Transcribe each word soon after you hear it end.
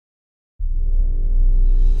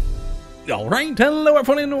Alright, hello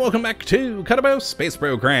everyone and welcome back to Kottabos Space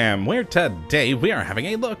Program, where today we are having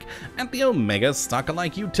a look at the Omega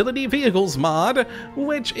Stockalike Utility Vehicles mod,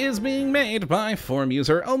 which is being made by forum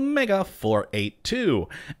user Omega482.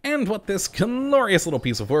 And what this glorious little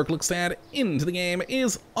piece of work looks to add into the game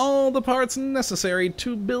is all the parts necessary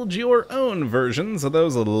to build your own versions of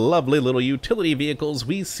those lovely little utility vehicles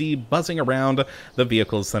we see buzzing around the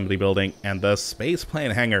vehicle assembly building and the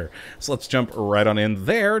spaceplane hangar. So let's jump right on in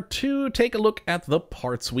there to take a look at the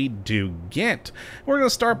parts we do get. We're going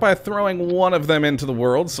to start by throwing one of them into the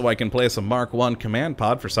world so I can place a Mark 1 command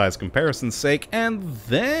pod for size comparison's sake, and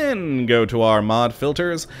then go to our mod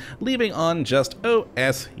filters, leaving on just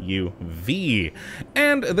OSUV.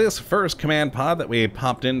 And this first command pod that we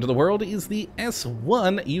popped into the world is the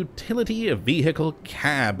S1 Utility Vehicle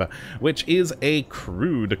Cab, which is a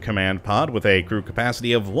crewed command pod with a crew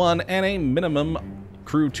capacity of 1 and a minimum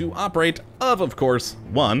crew to operate of course,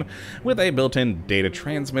 1, with a built-in data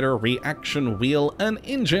transmitter, reaction wheel, an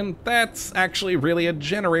engine that's actually really a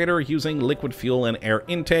generator using liquid fuel and air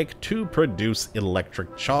intake to produce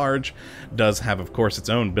electric charge. Does have, of course, its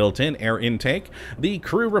own built-in air intake. The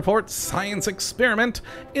crew report science experiment,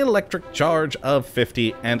 electric charge of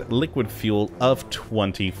 50 and liquid fuel of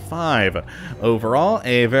 25. Overall,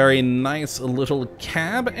 a very nice little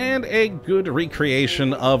cab and a good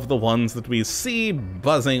recreation of the ones that we see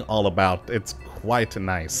buzzing all about. It's quite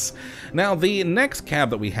nice. Now, the next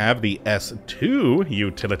cab that we have, the S2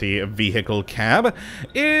 Utility Vehicle Cab,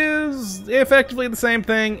 is effectively the same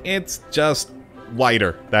thing, it's just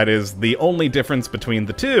wider. That is the only difference between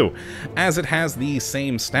the two, as it has the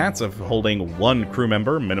same stats of holding 1 crew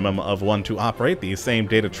member, minimum of 1 to operate, the same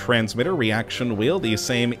data transmitter, reaction wheel, the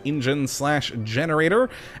same engine/generator,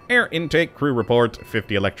 air intake, crew report,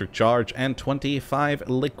 50 electric charge, and 25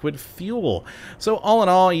 liquid fuel. So all in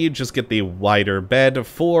all, you just get the wider bed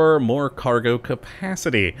for more cargo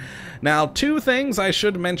capacity. Now, 2 things I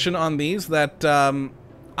should mention on these that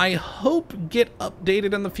I hope get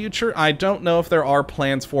updated in the future. I don't know if there are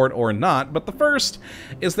plans for it or not, but the first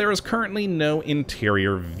is there is currently no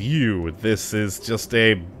interior view. This is just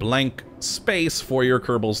a blank space for your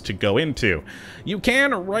Kerbals to go into. You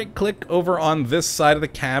can right-click over on this side of the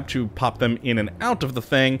cab to pop them in and out of the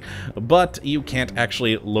thing, but you can't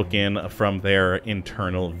actually look in from their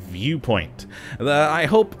internal viewpoint. I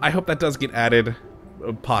hope that does get added,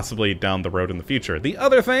 possibly down the road in the future. The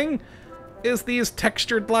other thing is these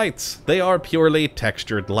textured lights. They are purely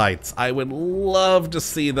textured lights. I would love to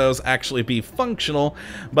see those actually be functional,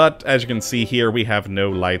 but as you can see here, we have no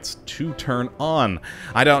lights to turn on.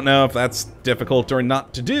 I don't know if that's difficult or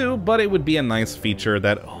not to do, but it would be a nice feature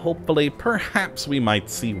that hopefully, perhaps we might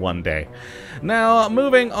see one day. Now,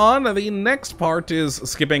 moving on, the next part is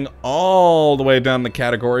skipping all the way down the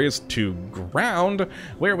categories to ground,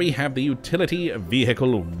 where we have the utility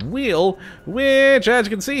vehicle wheel, which, as you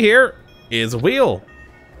can see here, is a wheel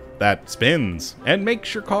that spins and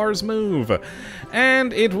makes your cars move.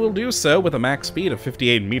 And it will do so with a max speed of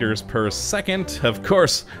 58 meters per second. Of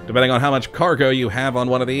course, depending on how much cargo you have on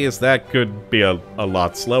one of these, that could be a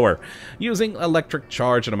lot slower. Using electric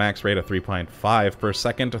charge at a max rate of 3.5 per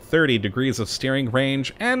second, 30 degrees of steering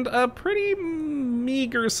range, and a pretty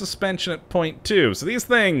meager suspension at 0.2. So these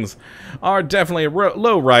things are definitely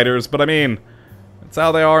low riders, but I mean, that's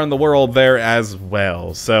how they are in the world there as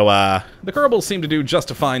well. So, the Kerbals seem to do just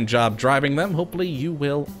a fine job driving them. Hopefully you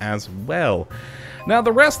will as well. Now,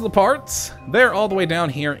 the rest of the parts, they're all the way down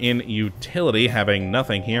here in utility, having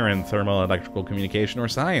nothing here in thermal, electrical, communication, or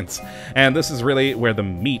science. And this is really where the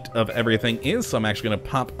meat of everything is, so I'm actually going to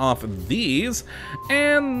pop off these.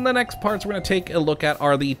 And the next parts we're going to take a look at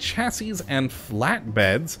are the chassis and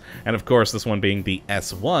flatbeds. And of course, this one being the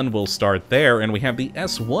S1, we'll start there. And we have the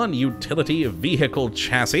S1 Utility Vehicle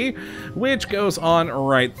Chassis, which goes on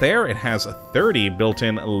right there. It has 30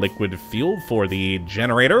 built-in liquid fuel for the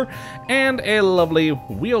generator, and a lovely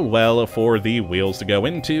wheel well for the wheels to go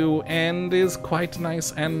into, and is quite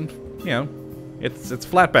nice, and, you know, it's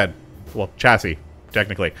flatbed. Well, chassis,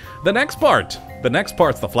 technically. The next part's the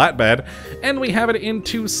flatbed, and we have it in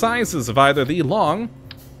 2 sizes of either the long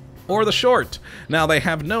or the short. Now, they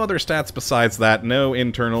have no other stats besides that, no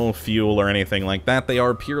internal fuel or anything like that. They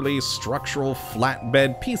are purely structural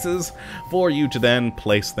flatbed pieces for you to then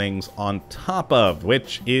place things on top of,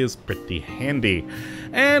 which is pretty handy.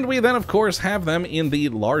 And we then, of course, have them in the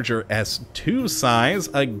larger S2 size,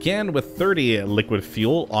 again with 30 liquid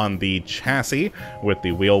fuel on the chassis, with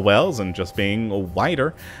the wheel wells and just being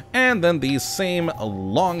wider, and then the same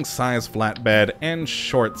long size flatbed and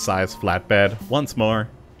short size flatbed, once more,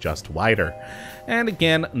 just wider. And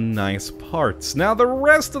again, nice parts. Now, the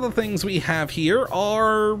rest of the things we have here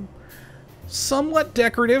are somewhat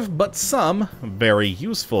decorative, but some very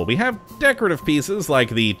useful. We have decorative pieces like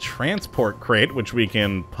the transport crate, which we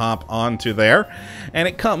can pop onto there, and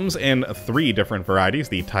it comes in 3 different varieties,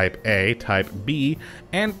 the Type A, Type B,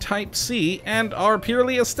 and Type C, and are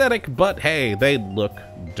purely aesthetic, but hey, they look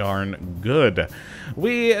darn good.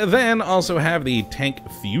 We then also have the tank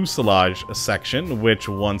fuselage section, which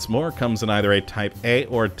once more comes in either a Type A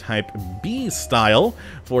or Type B style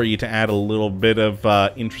for you to add a little bit of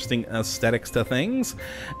interesting aesthetics to things.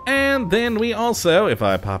 And then we also, if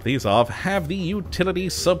I pop these off, have the utility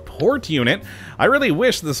support unit. I really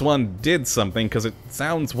wish this one did something because it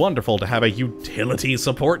sounds wonderful to have a utility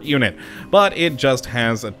support unit, but it just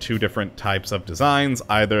has 2 different types of designs,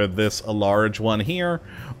 either this a large one here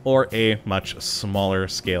or a much smaller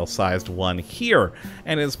scale-sized one here,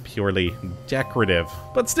 and is purely decorative.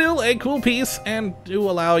 But still a cool piece, and do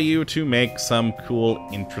allow you to make some cool,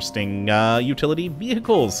 interesting utility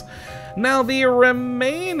vehicles. Now the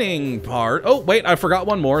remaining part... Oh, wait, I forgot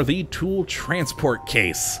one more. The tool transport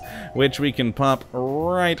case, which we can pop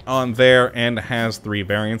right on there, and has 3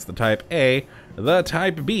 variants, the Type A, the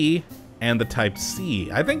Type B, and the Type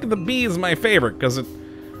C. I think the B is my favorite, because it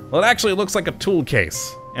actually looks like a tool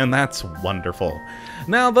case. And that's wonderful.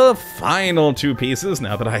 Now the final 2 pieces,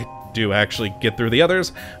 now that I do actually get through the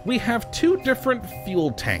others, we have 2 different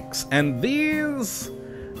fuel tanks, and these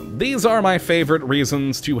are my favorite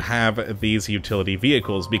reasons to have these utility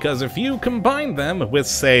vehicles, because if you combine them with,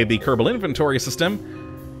 say, the Kerbal inventory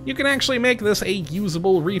system, you can actually make this a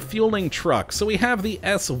usable refueling truck. So we have the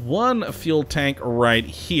S1 fuel tank right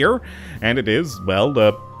here, and it is, well,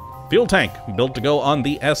 the fuel tank, built to go on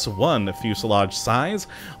the S1 fuselage size,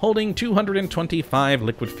 holding 225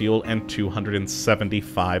 liquid fuel and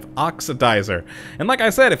 275 oxidizer. And like I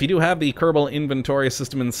said, if you do have the Kerbal inventory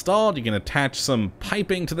system installed, you can attach some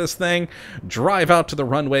piping to this thing, drive out to the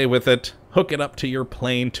runway with it, hook it up to your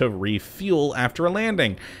plane to refuel after a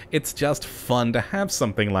landing. It's just fun to have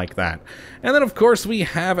something like that. And then of course we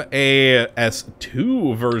have a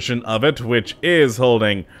S2 version of it, which is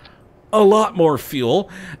holding a lot more fuel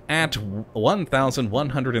at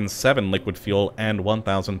 1,107 liquid fuel and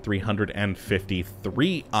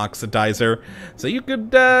 1,353 oxidizer. So you could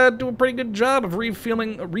do a pretty good job of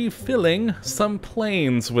refilling some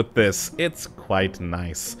planes with this. It's quite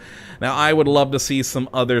nice. Now, I would love to see some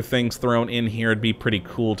other things thrown in here. It'd be pretty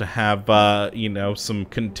cool to have, you know, some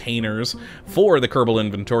containers for the Kerbal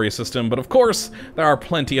inventory system. But of course, there are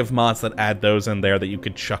plenty of mods that add those in there that you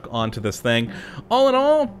could chuck onto this thing. All in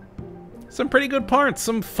all, some pretty good parts,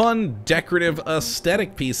 some fun decorative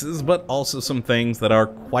aesthetic pieces, but also some things that are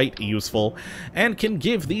quite useful and can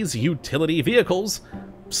give these utility vehicles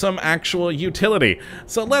some actual utility.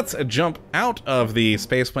 So let's jump out of the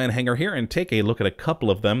spaceplane hangar here and take a look at a couple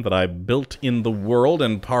of them that I built in the world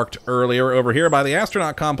and parked earlier over here by the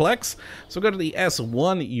astronaut complex. So go to the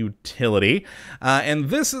S1 utility, and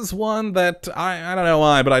this is one that I don't know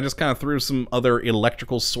why, but I just kind of threw some other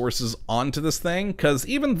electrical sources onto this thing, because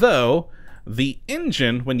even though the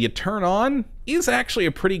engine, when you turn on, is actually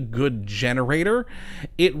a pretty good generator,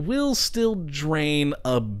 it will still drain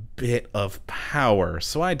a bit of power.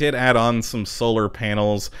 So I did add on some solar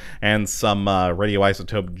panels and some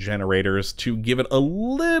radioisotope generators to give it a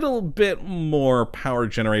little bit more power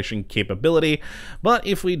generation capability. But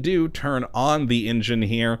if we do turn on the engine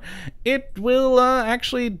here, it will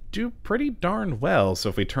actually do pretty darn well. So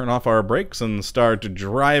if we turn off our brakes and start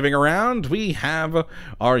driving around, we have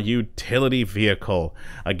our utility vehicle.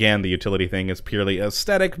 Again, the utility thing is purely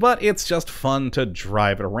aesthetic, but it's just fun to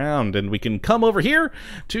drive it around. And we can come over here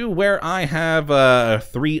to where I have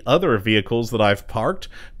 3 other vehicles that I've parked,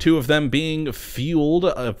 2 of them being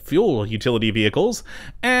fuel utility vehicles,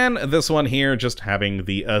 and this one here just having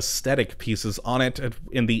the aesthetic pieces on it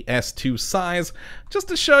in the S2 size, just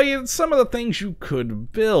to show you some of the things you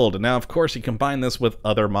could build. Now, of course, you combine this with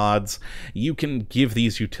other mods, you can give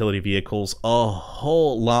these utility vehicles a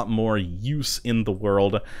whole lot more use in the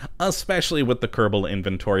world, especially with the Kerbal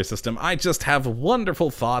inventory system. I just have wonderful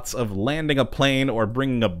thoughts of landing a plane or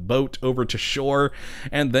bringing a boat over to shore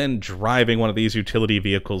and then driving one of these utility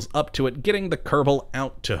vehicles up to it, getting the Kerbal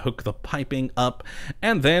out to hook the piping up,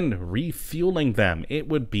 and then refueling them. It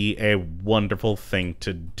would be a wonderful thing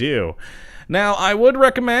to do. Now, I would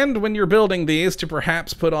recommend when you're building these to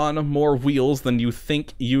perhaps put on more wheels than you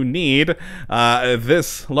think you need.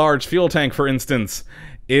 This large fuel tank, for instance,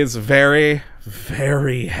 is very,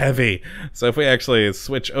 very heavy. So if we actually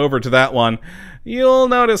switch over to that one, you'll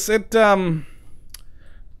notice it's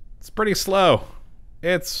pretty slow.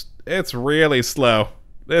 It's really slow.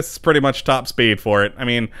 this is pretty much top speed for it. I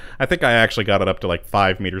mean, I think I actually got it up to like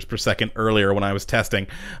 5 meters per second earlier when I was testing.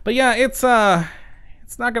 But yeah, it's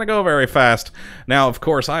not going to go very fast. Now, of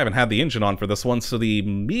course, I haven't had the engine on for this one, so the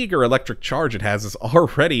meager electric charge it has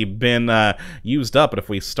already been used up. But if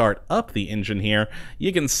we start up the engine here,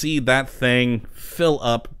 you can see that thing fill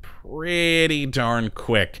up pretty darn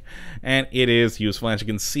quick. And it is useful. As you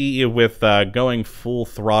can see, with going full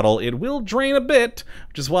throttle, it will drain a bit,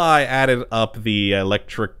 which is why I added up the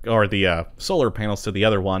electric, or the solar panels to the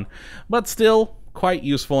other one. But still, quite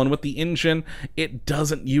useful. And with the engine, it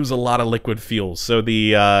doesn't use a lot of liquid fuel, so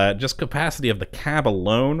the just capacity of the cab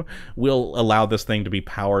alone will allow this thing to be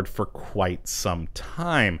powered for quite some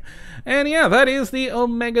time. And yeah, that is the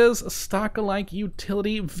Omega's Stockalike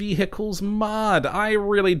Utility Vehicles mod. I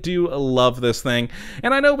really do love this thing,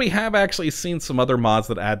 and I know we have actually seen some other mods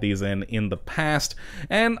that add these in the past,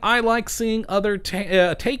 and I like seeing other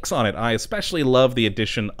takes on it. I especially love the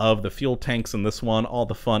addition of the fuel tanks in this one, all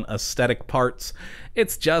the fun aesthetic parts.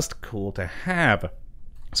 It's just cool to have.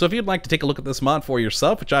 So if you'd like to take a look at this mod for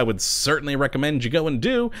yourself, which I would certainly recommend you go and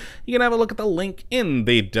do, you can have a look at the link in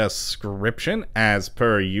the description as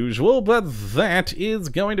per usual. But that is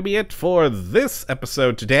going to be it for this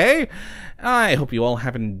episode today. I hope you all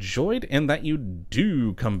have enjoyed and that you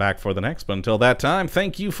do come back for the next. But until that time,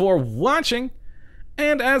 thank you for watching,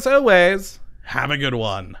 and as always, have a good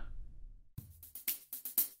one.